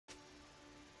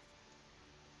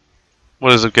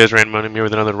What is up, guys? Random here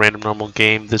with another random normal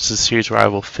game. This is a series where I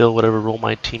will fill whatever role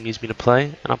my team needs me to play,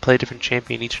 and I'll play a different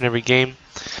champion each and every game.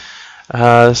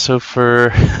 So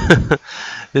for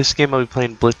this game, I'll be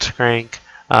playing Blitzcrank.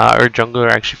 Our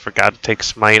jungler actually forgot to take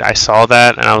Smite. I saw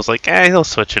that, and I was like, he'll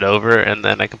switch it over, and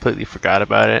then I completely forgot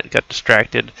about it. Got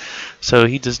distracted. So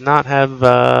he does not have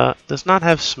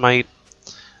Smite.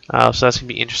 So that's gonna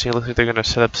be interesting. It looks like they're gonna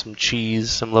set up some cheese,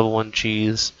 some level 1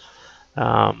 cheese.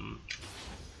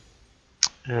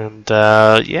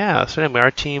 Yeah, so anyway,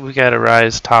 our team, we got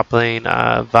Arise top lane,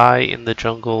 Vi in the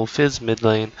jungle, Fizz mid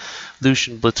lane,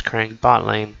 Lucian Blitzcrank bot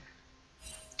lane,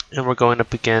 and we're going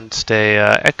up against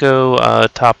a Echo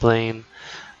top lane,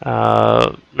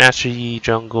 Master Yi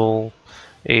jungle,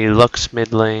 a Lux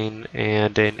mid lane,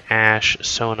 and an Ashe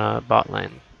Sona bot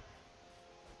lane.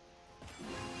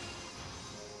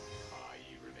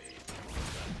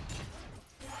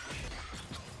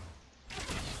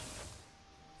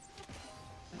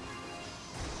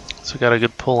 So got a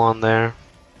good pull on there.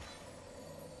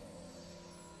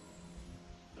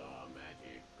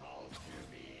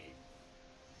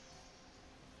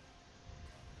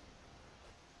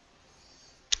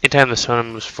 Anytime the Sona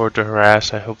moves forward to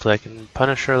harass, hopefully I can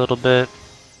punish her a little bit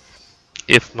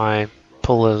if my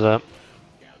pull is up.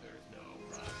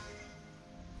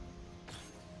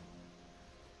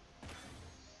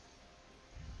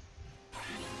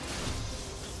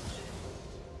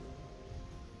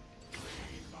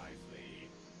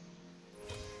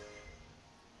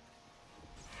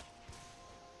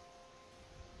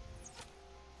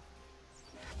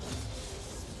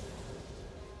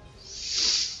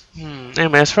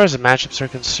 Anyway, as far as the matchups are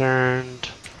concerned,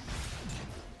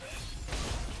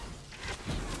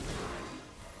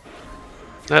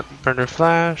 burner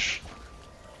flash.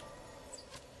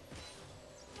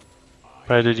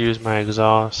 But I did use my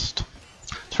exhaust.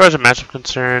 As far as the matchup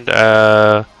concerned,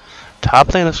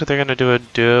 top lane looks like they're gonna do a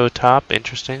duo top.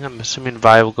 Interesting. I'm assuming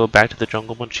Vi will go back to the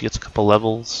jungle when she gets a couple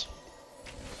levels.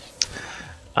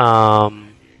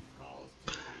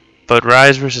 But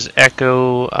Ryze versus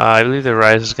Echo, I believe the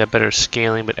Ryze has got better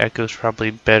scaling, but Echo's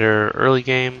probably better early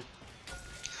game.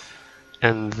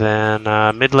 And then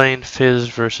mid lane, Fizz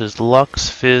versus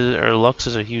Lux. Lux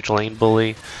is a huge lane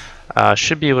bully.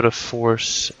 Should be able to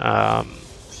force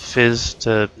Fizz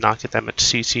to not get that much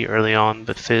CC early on,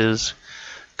 but Fizz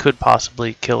could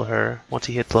possibly kill her once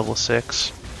he hits level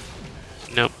 6.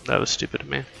 Nope, that was stupid of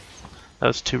me. That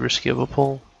was too risky of a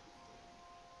pull.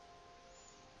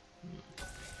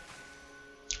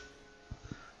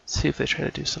 See if they try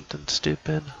to do something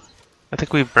stupid. I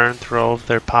think we've burned through all of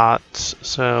their pots,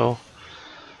 so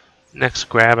next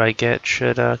grab I get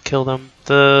should kill them.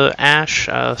 The Ashe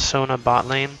Sona bot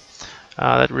lane,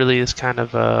 that really is kind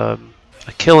of a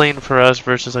kill lane for us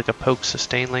versus like a poke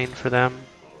sustain lane for them.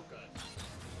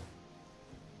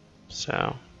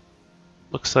 So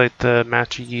looks like the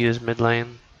Master Yi is mid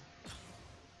lane.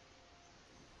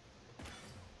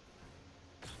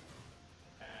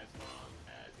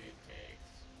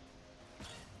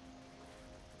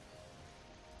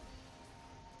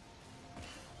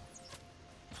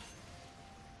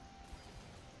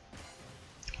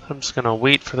 I'm just gonna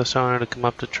wait for the Sona to come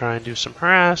up to try and do some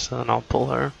harass, and then I'll pull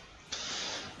her.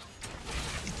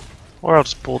 Or I'll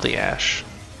just pull the Ashe.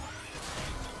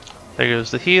 There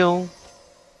goes the heal.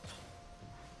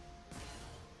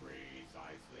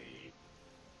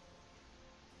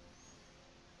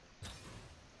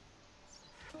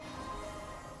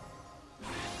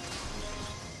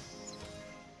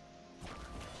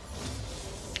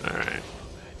 Alright.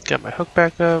 Got my hook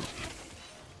back up.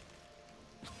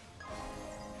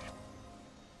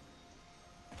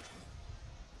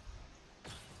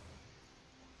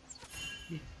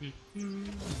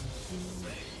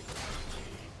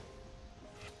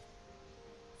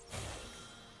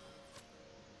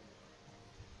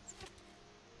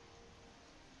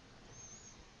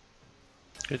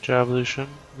 Good job, Lucian.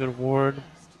 Good ward.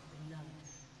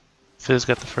 Fizz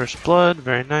got the first blood.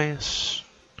 Very nice.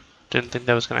 Didn't think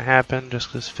that was going to happen just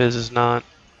because Fizz is not.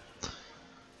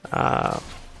 The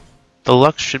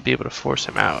Lux should be able to force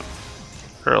him out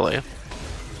early.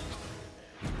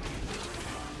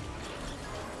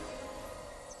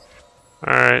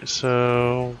 Alright,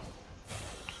 so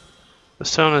the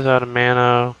Sona's out of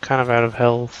mana, kind of out of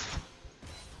health.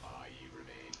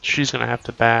 She's going to have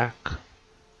to back.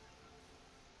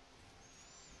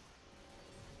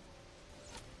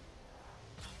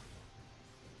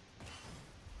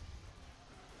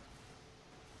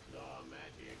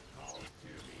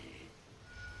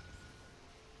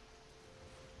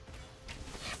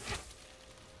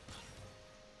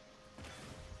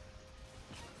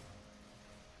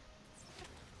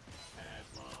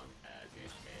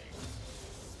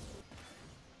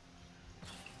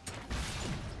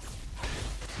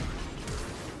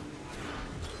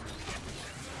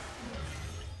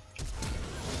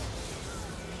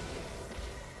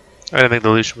 I didn't think the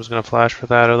Lucian was going to flash for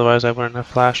that, otherwise I wouldn't have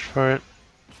flashed for it.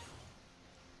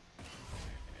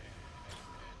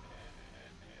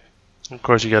 Of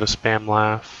course, you got to spam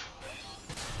laugh.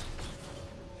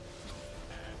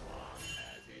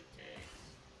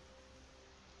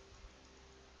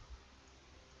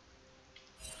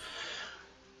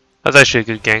 That was actually a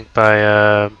good gank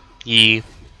by Yi,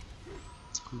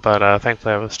 but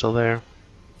thankfully I was still there.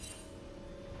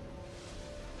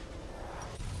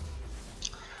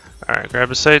 Alright,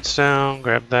 grab a sightstone,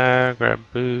 grab that, grab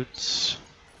boots,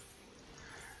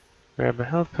 grab a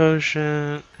health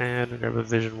potion, and grab a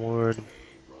vision ward,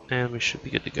 and we should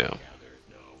be good to go.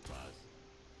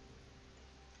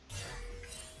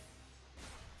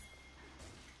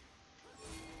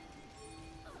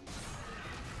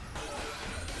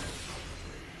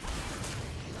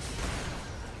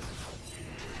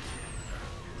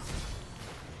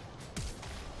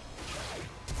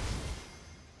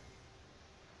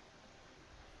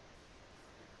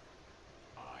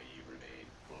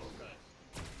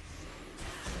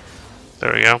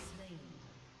 There we go.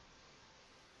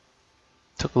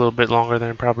 Took a little bit longer than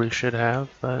it probably should have,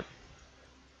 but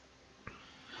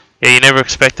yeah, you never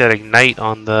expect that ignite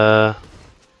on the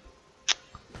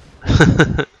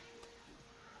you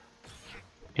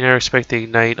never expect the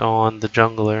ignite on the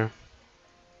jungler.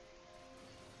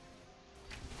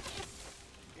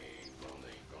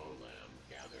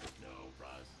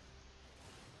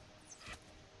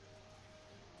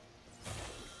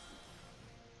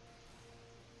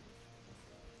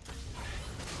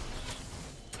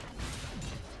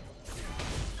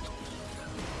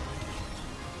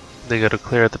 They go to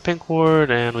clear out the pink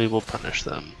ward, and we will punish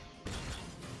them.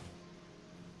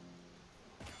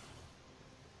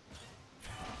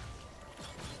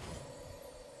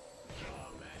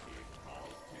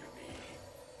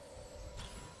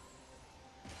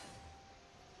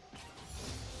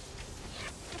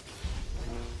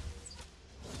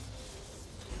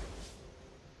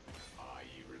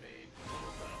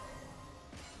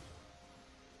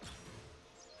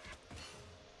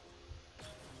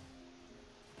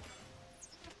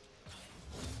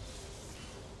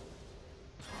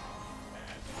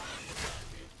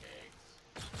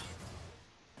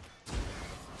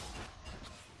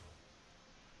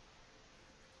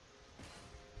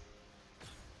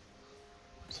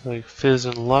 So like Fizz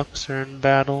and Lux are in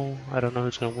battle. I don't know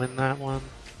who's gonna win that one.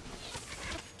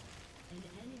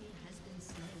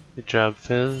 Good job,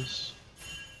 Fizz.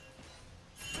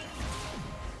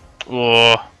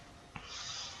 Whoa.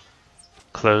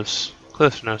 Close.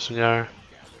 Close, no cigar.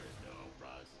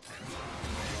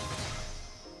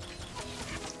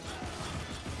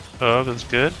 Oh, that's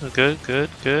good.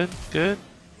 Good.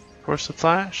 Force the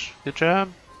flash. Good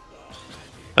job.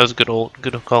 That was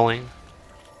good calling.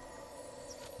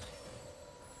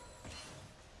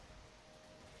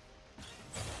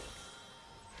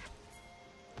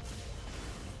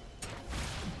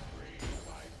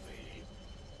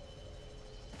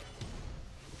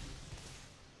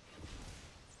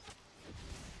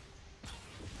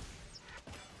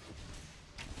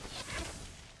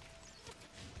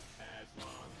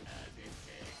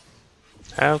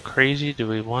 How crazy do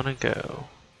we want to go?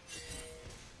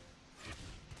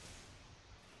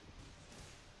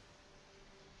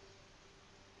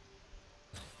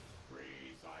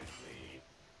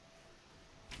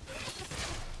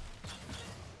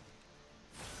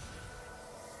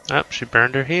 Oh, she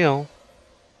burned her heel.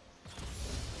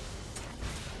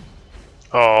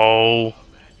 Oh.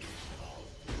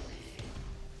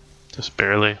 Just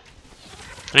barely.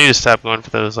 I need to stop going for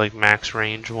those like max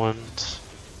range ones.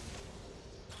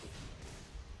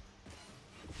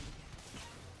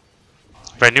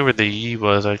 If I knew where the Yi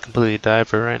was, I'd completely dive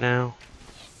for right now.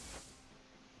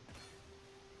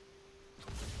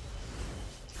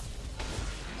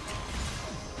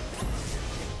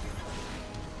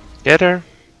 Get her.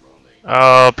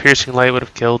 Oh, piercing light would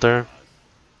have killed her.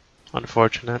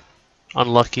 Unfortunate.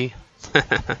 Unlucky.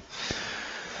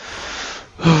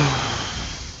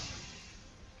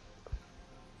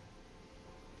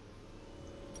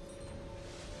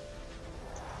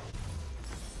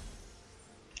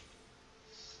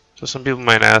 So some people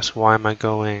might ask, why am I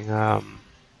going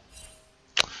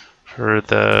for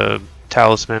the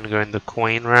talisman, going the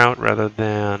coin route rather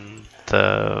than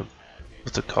the,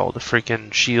 what's it called, the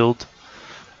freaking shield?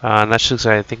 And that's just because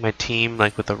I think my team,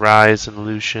 like with the Rise and the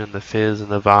Lucian, the Fizz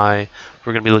and the Vi,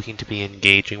 we're going to be looking to be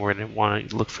engaging. We're going to want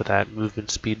to look for that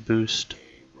movement speed boost.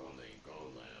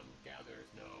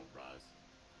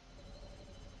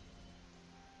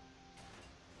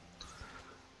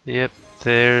 Yep,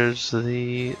 there's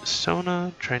the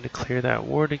Sona trying to clear that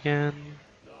ward again.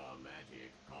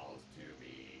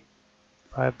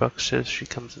 $5 says she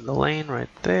comes in the lane right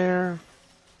there.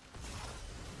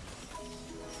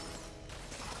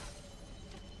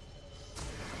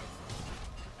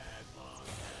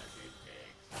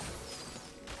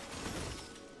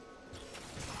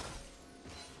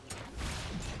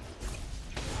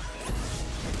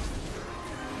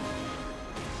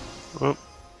 Oh,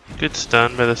 good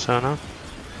stun by the Sona,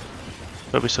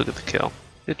 but we still get the kill.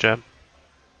 Good job.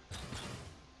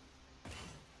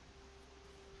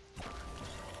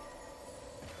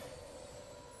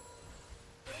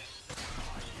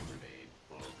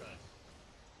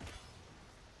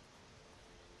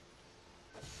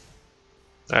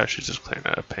 Oh, she's just clearing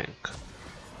out a pink.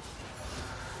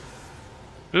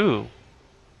 Ooh,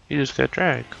 he just got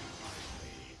dragged.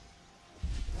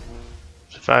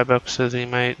 So $5 says he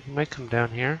might come down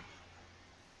here.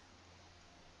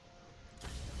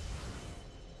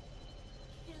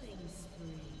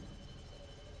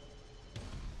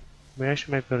 We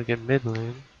actually might be able to get mid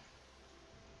lane.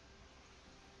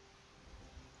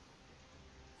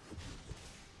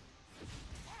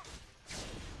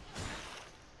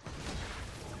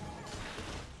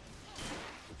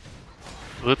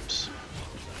 Whoops.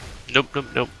 Nope, nope,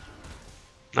 nope.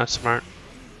 Not smart.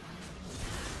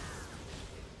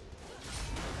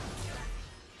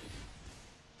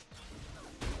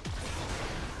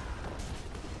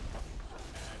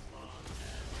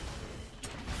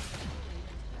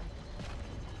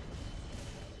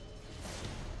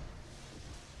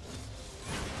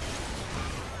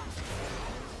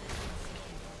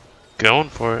 Going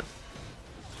for it.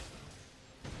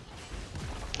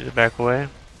 Need to back away.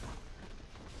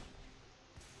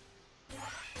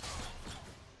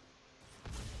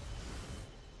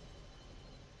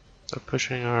 They're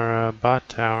pushing our bot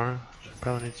tower. Should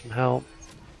probably need some help.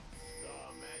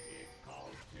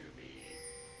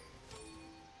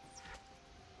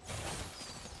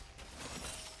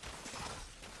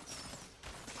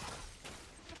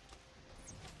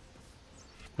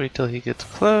 Wait till he gets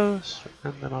close,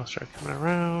 and then I'll start coming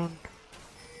around.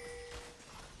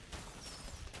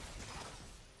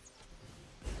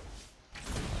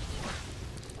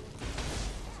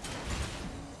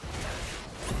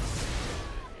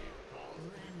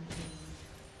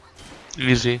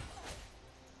 Easy.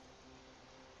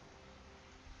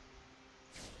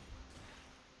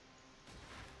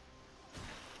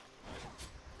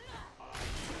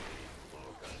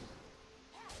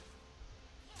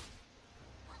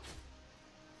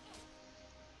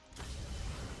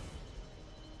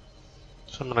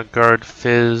 So I'm gonna guard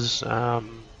Fizz,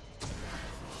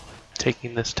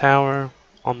 taking this tower.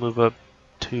 I'll move up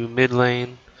to mid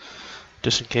lane,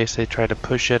 just in case they try to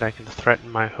push it. I can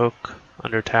threaten my hook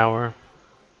under tower.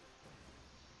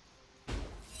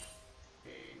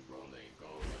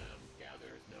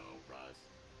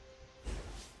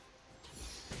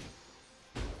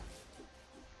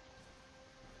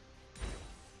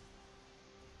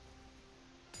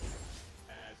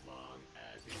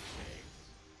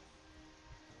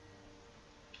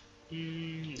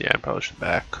 Yeah, I probably should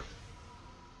back.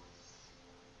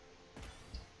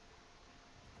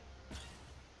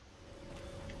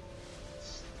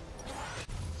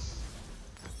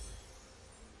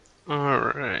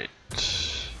 Alright.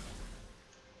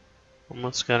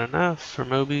 Almost got enough for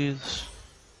Mobies.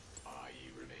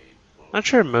 Not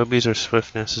sure if Mobies or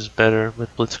Swiftness is better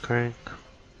with Blitzcrank.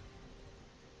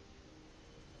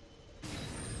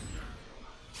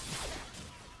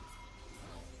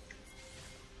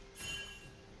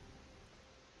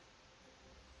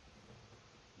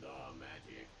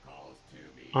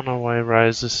 I don't know why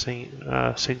Rise is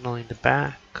signaling to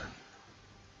back.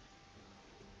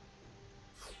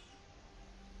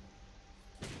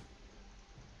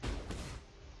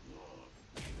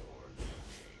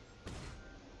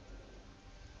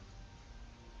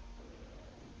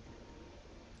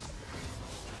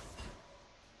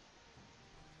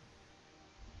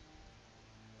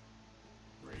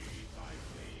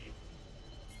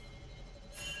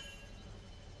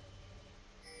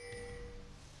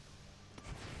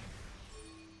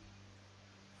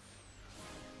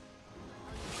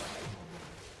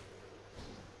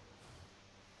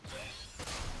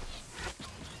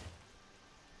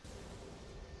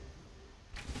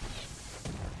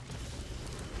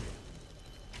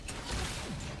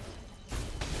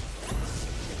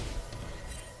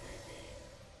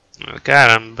 I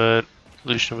got him, but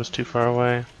Lucian was too far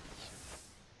away.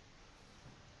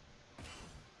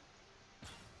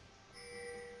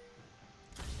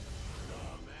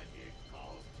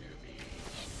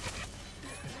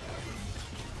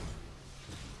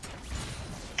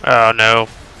 Oh no.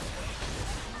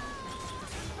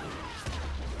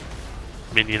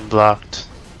 Minion blocked.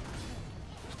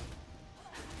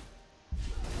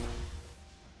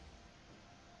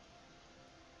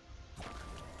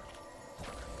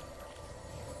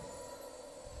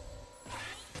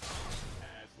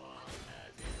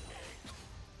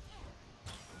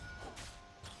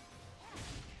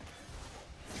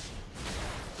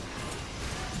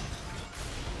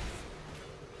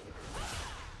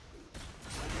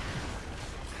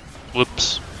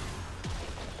 Whoops.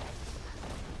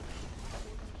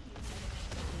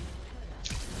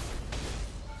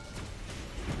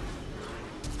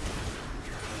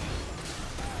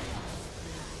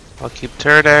 I'll keep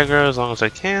turret aggro as long as I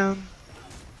can.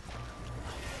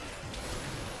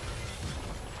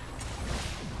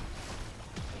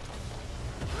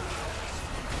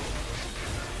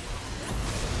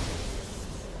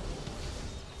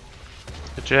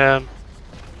 Good job.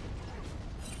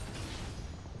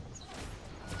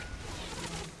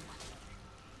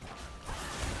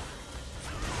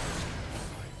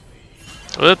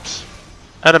 Whoops.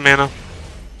 Out of mana.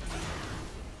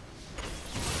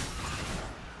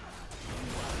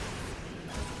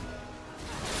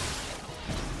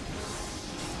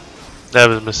 That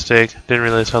was a mistake. Didn't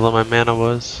realize how low my mana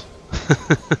was.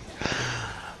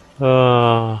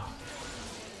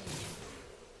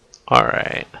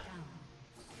 Alright.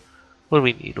 What do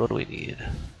we need? What do we need?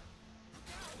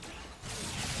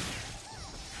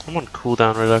 I'm on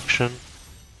cooldown reduction.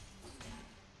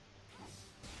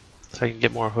 So I can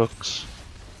get more hooks.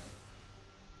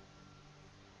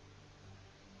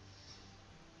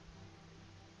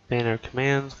 Banner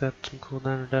commands got some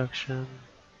cooldown reduction.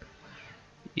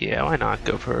 Yeah, why not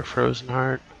go for a Frozen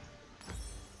Heart?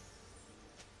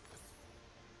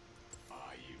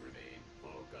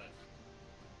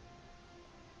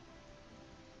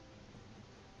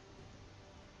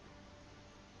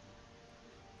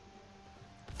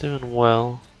 Doing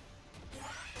well.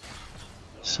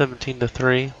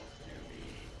 17-3.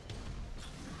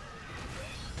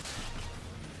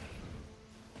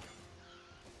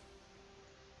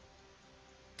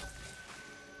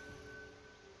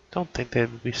 Don't think they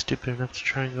would be stupid enough to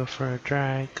try and go for a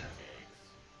drag.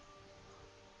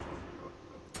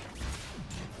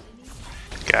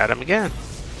 Got him again.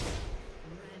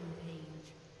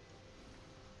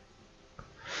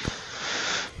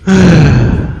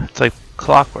 It's like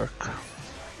clockwork.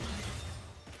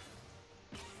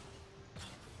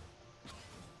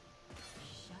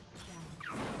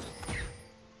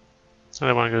 So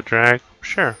I want to go drag?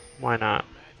 Sure, why not?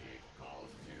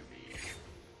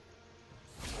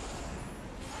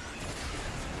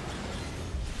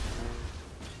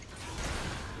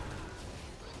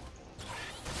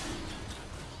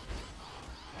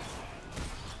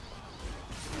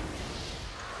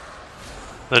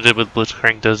 I did what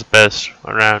Blitzcrank does best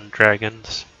around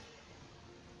dragons.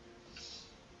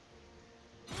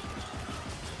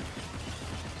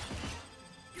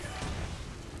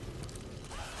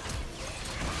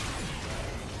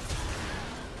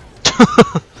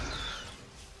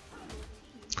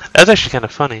 That's actually kind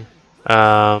of funny.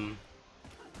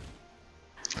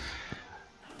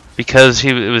 Because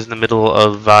it was in the middle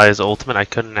of Vi's ultimate, I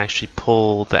couldn't actually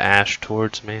pull the Ashe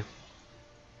towards me.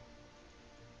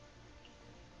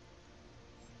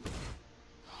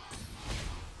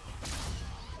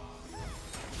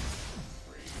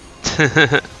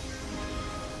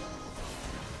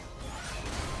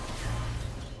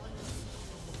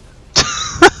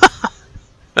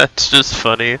 That's just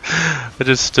funny. I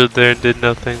just stood there and did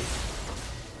nothing.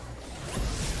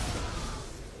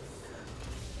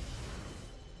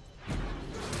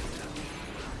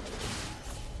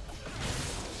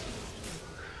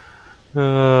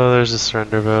 Oh, there's a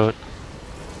surrender vote.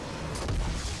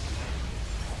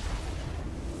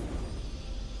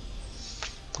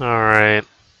 Alright.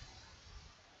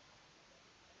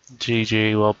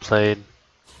 GG, well played.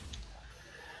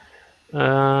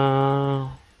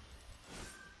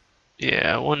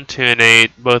 Yeah, 1, 2, and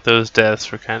 8. Both those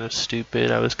deaths were kind of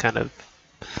stupid. I was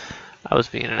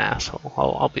being an asshole.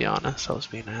 I'll be honest. I was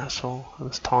being an asshole. I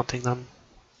was taunting them.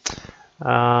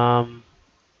 But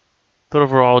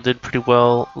overall, did pretty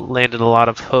well. Landed a lot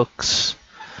of hooks.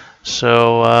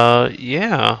 So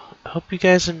yeah, I hope you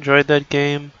guys enjoyed that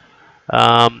game.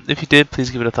 If you did,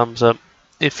 please give it a thumbs up.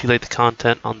 If you like the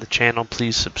content on the channel,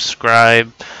 please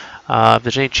subscribe. If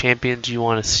there's any champions you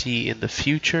want to see in the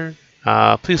future,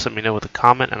 please let me know with a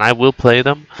comment, and I will play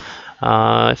them.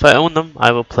 If I own them,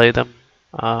 I will play them.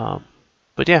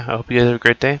 But yeah, I hope you guys have a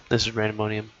great day. This is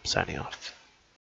Randomonium signing off.